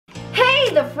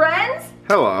Hey, the friends!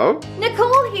 Hello.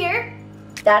 Nicole here.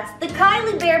 That's the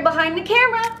Kylie bear behind the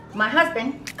camera. My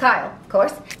husband, Kyle, of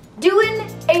course, doing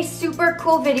a super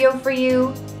cool video for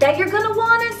you that you're gonna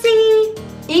wanna see.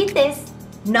 Eat this,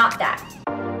 not that.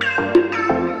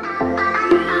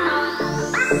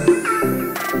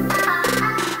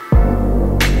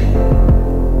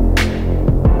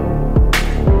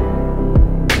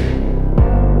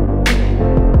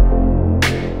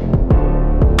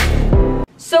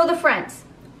 So the friends,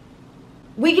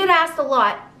 we get asked a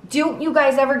lot, do you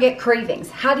guys ever get cravings?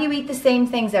 How do you eat the same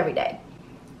things every day?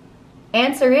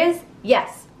 Answer is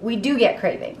yes, we do get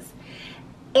cravings.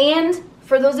 And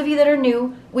for those of you that are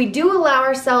new, we do allow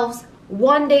ourselves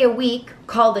one day a week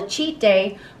called a cheat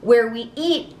day where we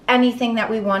eat anything that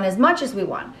we want as much as we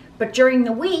want. But during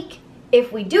the week,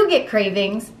 if we do get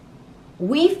cravings,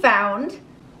 we found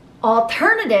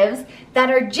alternatives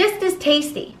that are just as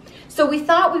tasty. So we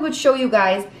thought we would show you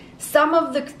guys some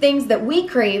of the things that we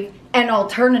crave and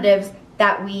alternatives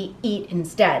that we eat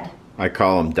instead. I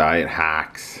call them diet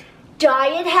hacks.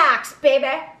 Diet hacks,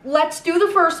 baby. Let's do the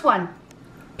first one.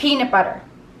 Peanut butter.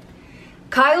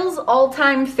 Kyle's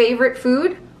all-time favorite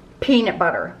food, peanut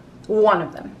butter. One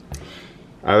of them.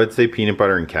 I would say peanut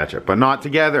butter and ketchup, but not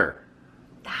together.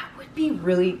 That would be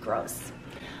really gross.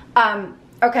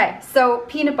 Okay, so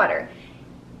peanut butter.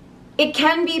 It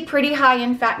can be pretty high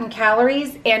in fat and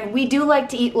calories, and we do like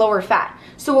to eat lower fat.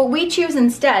 So what we choose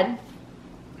instead,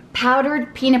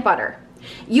 powdered peanut butter.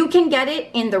 You can get it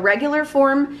in the regular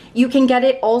form. You can get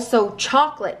it also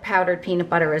chocolate powdered peanut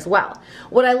butter as well.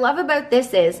 What I love about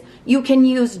this is you can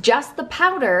use just the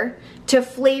powder to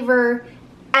flavor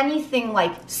anything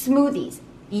like smoothies,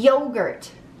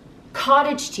 yogurt,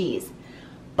 cottage cheese.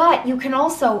 But you can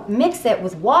also mix it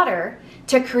with water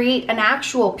to create an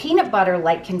actual peanut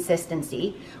butter-like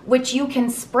consistency, which you can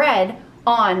spread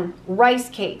on rice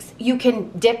cakes. You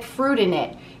can dip fruit in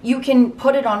it. You can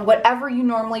put it on whatever you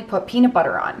normally put peanut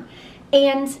butter on.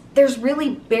 And there's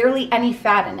really barely any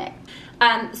fat in it.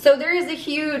 So there is a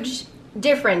huge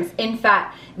difference in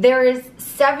fat. There is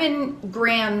 7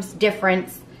 grams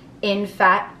difference in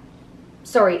fat.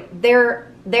 Sorry,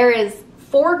 there is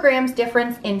 4 grams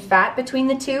difference in fat between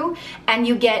the two, and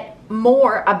you get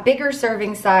a bigger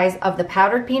serving size of the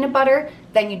powdered peanut butter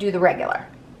than you do the regular.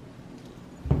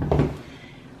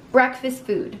 Breakfast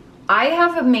food. I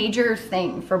have a major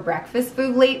thing for breakfast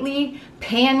food lately.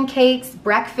 Pancakes,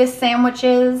 breakfast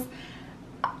sandwiches,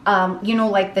 you know,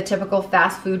 like the typical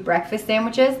fast food breakfast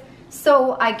sandwiches.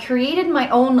 So I created my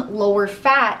own lower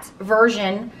fat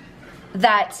version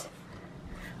that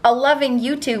a loving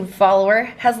YouTube follower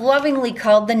has lovingly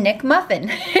called the Nick Muffin.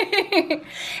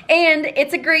 And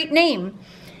it's a great name.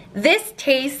 This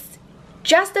tastes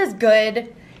just as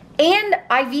good, and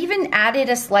I've even added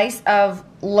a slice of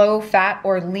low fat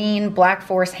or lean Black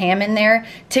Forest ham in there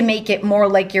to make it more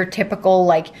like your typical,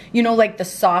 like, you know, like the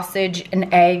sausage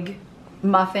and egg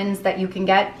muffins that you can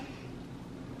get.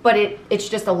 But it's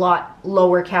just a lot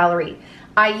lower calorie.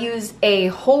 I use a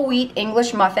whole wheat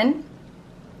English muffin,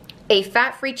 a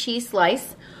fat-free cheese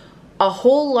slice, a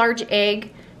whole large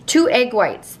egg, 2 egg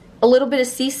whites, a little bit of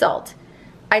sea salt.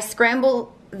 I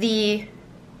scramble the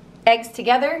eggs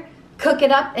together, cook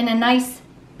it up in a nice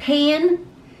pan,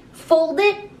 fold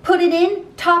it, put it in,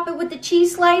 top it with the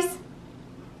cheese slice.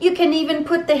 You can even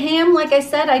put the ham, like I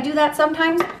said, I do that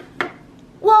sometimes.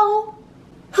 Whoa,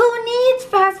 who needs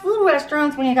fast food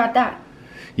restaurants when you got that?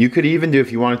 You could even do,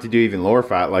 if you wanted to do even lower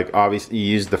fat, like obviously you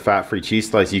use the fat-free cheese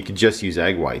slice, you could just use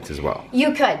egg whites as well.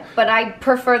 You could, but I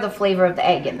prefer the flavor of the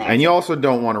egg in there. And you also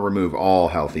don't want to remove all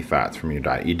healthy fats from your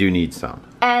diet. You do need some.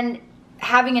 And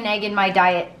having an egg in my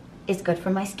diet is good for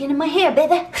my skin and my hair,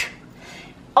 baby.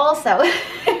 Also,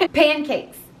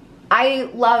 pancakes. I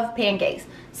love pancakes.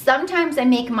 Sometimes I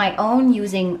make my own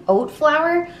using oat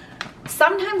flour.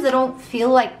 Sometimes I don't feel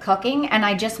like cooking and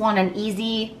I just want an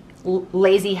easy,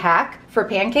 lazy hack for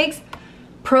pancakes.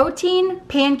 Protein,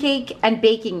 pancake, and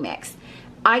baking mix.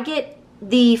 I get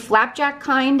the flapjack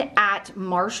kind at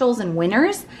Marshall's and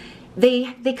Winners.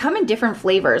 They come in different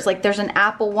flavors. Like there's an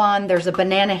apple one, there's a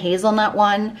banana hazelnut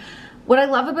one. What I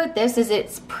love about this is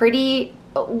it's pretty,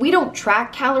 we don't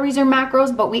track calories or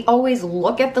macros, but we always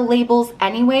look at the labels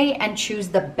anyway and choose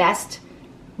the best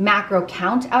macro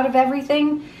count out of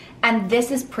everything. And this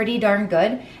is pretty darn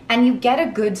good, and you get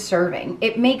a good serving.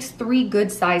 It makes 3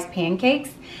 good sized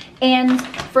pancakes. And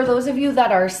for those of you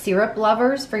that are syrup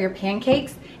lovers for your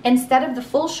pancakes, instead of the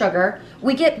full sugar,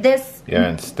 we get this. Yeah,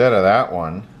 instead of that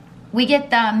one, we get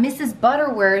the Mrs.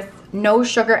 Butterworth no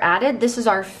sugar added. This is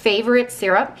our favorite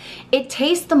syrup. It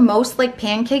tastes the most like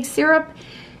pancake syrup,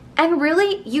 and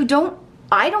really you don't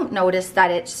I don't notice that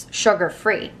it's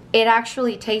sugar-free. It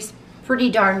actually tastes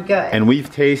pretty darn good. And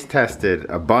we've taste tested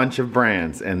a bunch of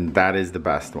brands, and that is the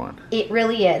best one. It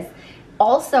really is.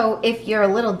 Also, if you're a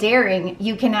little daring,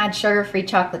 you can add sugar-free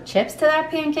chocolate chips to that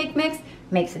pancake mix.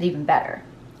 Makes it even better.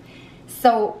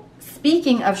 So,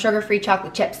 speaking of sugar-free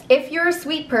chocolate chips, if you're a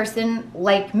sweet person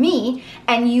like me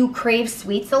and you crave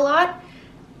sweets a lot,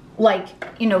 like,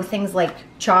 you know, things like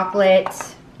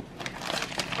chocolate,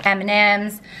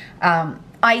 M&Ms,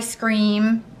 ice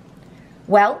cream,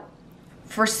 well,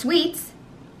 for sweets,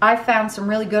 I found some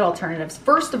really good alternatives.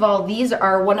 First of all, these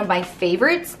are one of my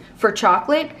favorites for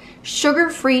chocolate,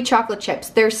 sugar-free chocolate chips.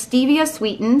 They're stevia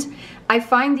sweetened. I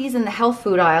find these in the health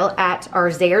food aisle at our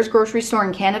Zayre's grocery store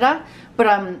in Canada,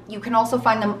 but you can also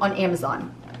find them on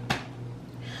Amazon.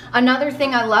 Another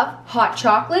thing I love, hot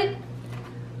chocolate.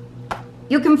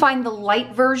 You can find the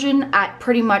light version at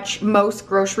pretty much most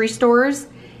grocery stores.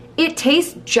 It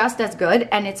tastes just as good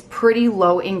and it's pretty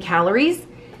low in calories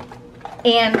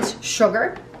and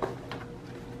sugar.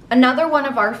 Another one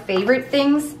of our favorite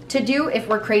things to do if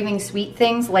we're craving sweet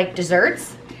things like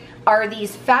desserts are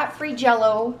these fat-free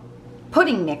Jell-O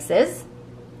pudding mixes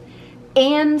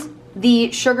and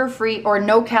the sugar-free or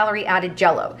no-calorie added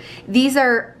Jell-O. These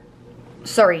are,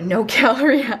 sorry, no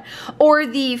calorie, or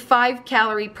the 5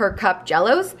 calorie per cup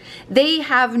Jell-Os. They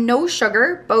have no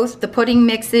sugar, both the pudding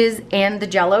mixes and the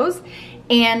Jell-Os,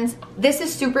 and this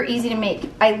is super easy to make.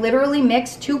 I literally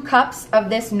mix 2 cups of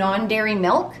this non-dairy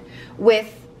milk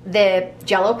with the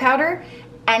Jell-O powder,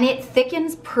 and it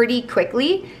thickens pretty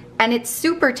quickly, and it's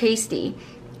super tasty.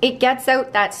 It gets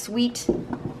out that sweet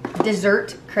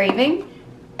dessert craving,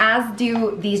 as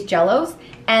do these Jell-Os,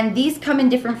 and these come in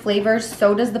different flavors,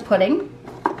 so does the pudding,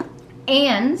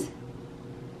 and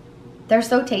they're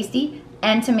so tasty.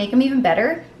 And to make them even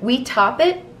better, we top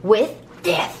it with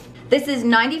this. This is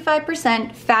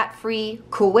 95% fat-free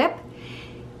Cool Whip.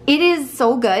 It is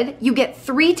so good. You get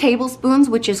 3 tablespoons,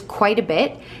 which is quite a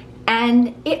bit,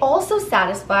 and it also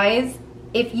satisfies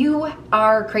if you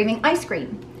are craving ice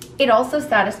cream. It also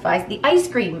satisfies the ice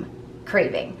cream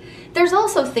craving. There's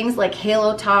also things like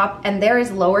Halo Top, and there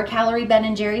is lower calorie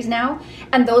Ben & Jerry's now,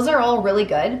 and those are all really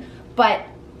good, but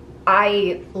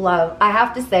I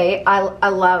have to say, I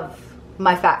love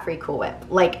my fat-free Cool Whip.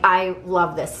 Like, I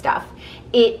love this stuff.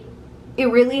 It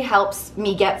really helps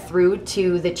me get through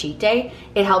to the cheat day.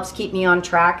 It helps keep me on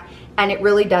track, and it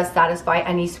really does satisfy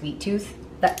any sweet tooth,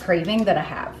 that craving that I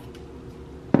have.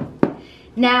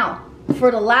 Now,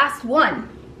 for the last one,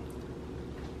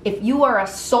 if you are a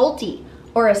salty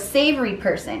or a savory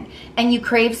person and you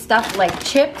crave stuff like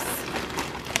chips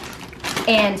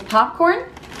and popcorn,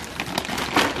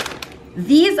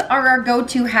 these are our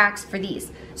go-to hacks for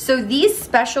these. So these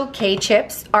Special K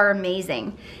chips are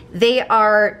amazing. They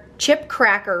are chip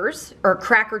crackers, or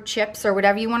cracker chips, or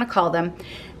whatever you want to call them.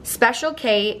 Special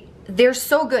K, they're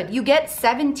so good. You get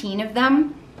 17 of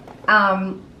them.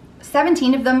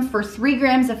 17 of them for 3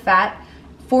 grams of fat,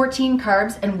 14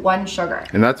 carbs, and 1 sugar.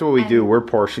 And that's what we do. We're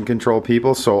portion control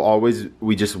people, so always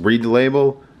we just read the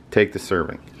label, take the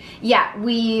serving. Yeah,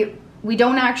 we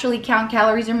don't actually count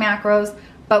calories or macros,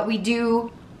 but we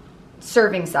do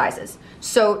serving sizes.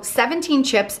 So 17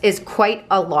 chips is quite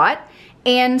a lot,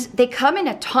 and they come in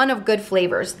a ton of good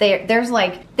flavors. They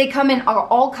come in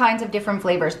all kinds of different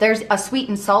flavors. There's a sweet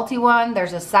and salty one,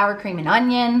 there's a sour cream and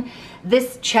onion.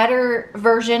 This cheddar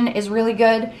version is really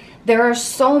good. There are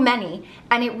so many,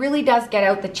 and it really does get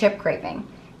out the chip craving.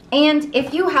 And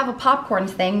if you have a popcorn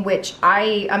thing, which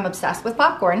I am obsessed with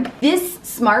popcorn, this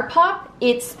Smart Pop,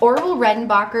 it's Orville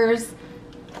Redenbacher's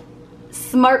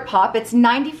Smart Pop. It's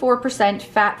 94%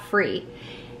 fat-free.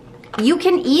 You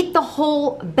can eat the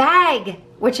whole bag,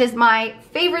 which is my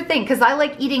favorite thing because I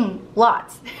like eating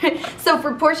lots. So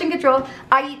for portion control,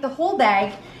 I eat the whole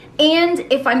bag. And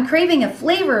if I'm craving a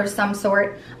flavor of some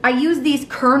sort, I use these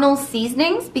kernel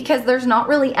seasonings because there's not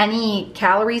really any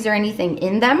calories or anything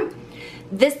in them.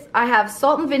 I have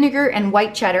salt and vinegar and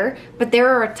white cheddar, but there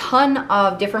are a ton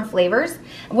of different flavors.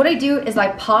 What I do is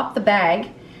I pop the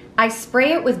bag, I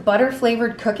spray it with butter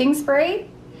flavored cooking spray,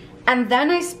 and then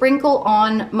I sprinkle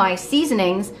on my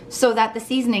seasonings so that the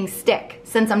seasonings stick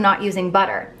since I'm not using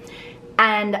butter.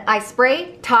 And I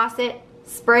spray, toss it,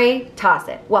 spray, toss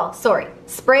it. Well, sorry,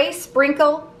 spray,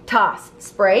 sprinkle, toss.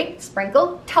 Spray,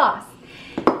 sprinkle, toss.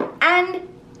 And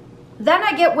then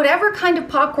I get whatever kind of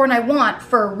popcorn I want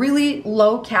for a really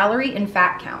low calorie and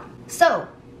fat count. So,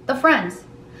 the friends,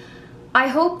 I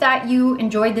hope that you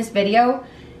enjoyed this video.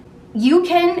 You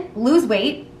can lose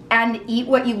weight and eat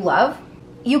what you love.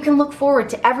 You can look forward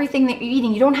to everything that you're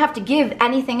eating. You don't have to give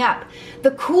anything up.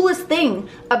 The coolest thing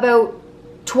about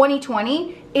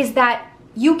 2020 is that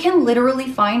you can literally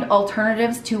find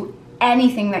alternatives to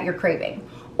anything that you're craving.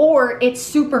 Or it's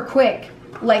super quick,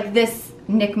 like this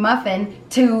Nick Muffin,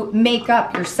 to make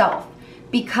up yourself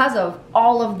because of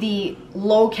all of the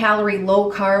low calorie,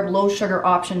 low carb, low sugar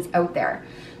options out there.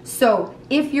 So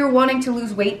if you're wanting to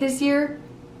lose weight this year,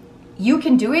 you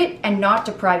can do it and not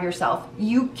deprive yourself.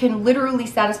 You can literally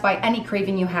satisfy any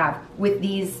craving you have with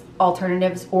these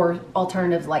alternatives or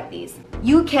alternatives like these.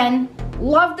 You can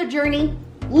love the journey,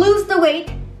 lose the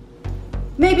weight,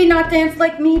 maybe not dance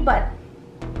like me, but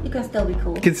you can still be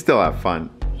cool. You can still have fun.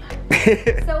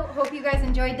 So hope you guys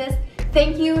enjoyed this.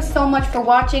 Thank you so much for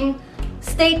watching.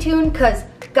 Stay tuned, cause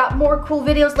got more cool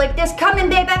videos like this coming,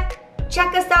 baby.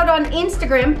 Check us out on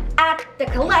Instagram at the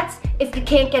Collets if you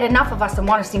can't get enough of us and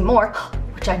want to see more,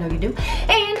 which I know you do.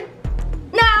 And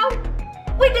now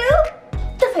we do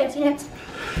the fancy dance.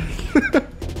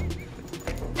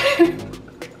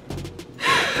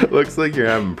 Looks like you're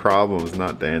having problems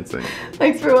not dancing.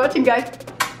 Thanks for watching, guys.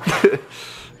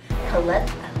 Collet.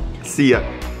 See ya.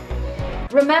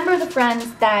 Remember, the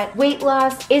friends, that weight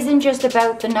loss isn't just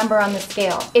about the number on the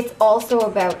scale. It's also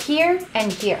about here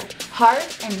and here.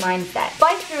 Heart and mindset.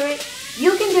 Fight through it.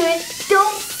 You can do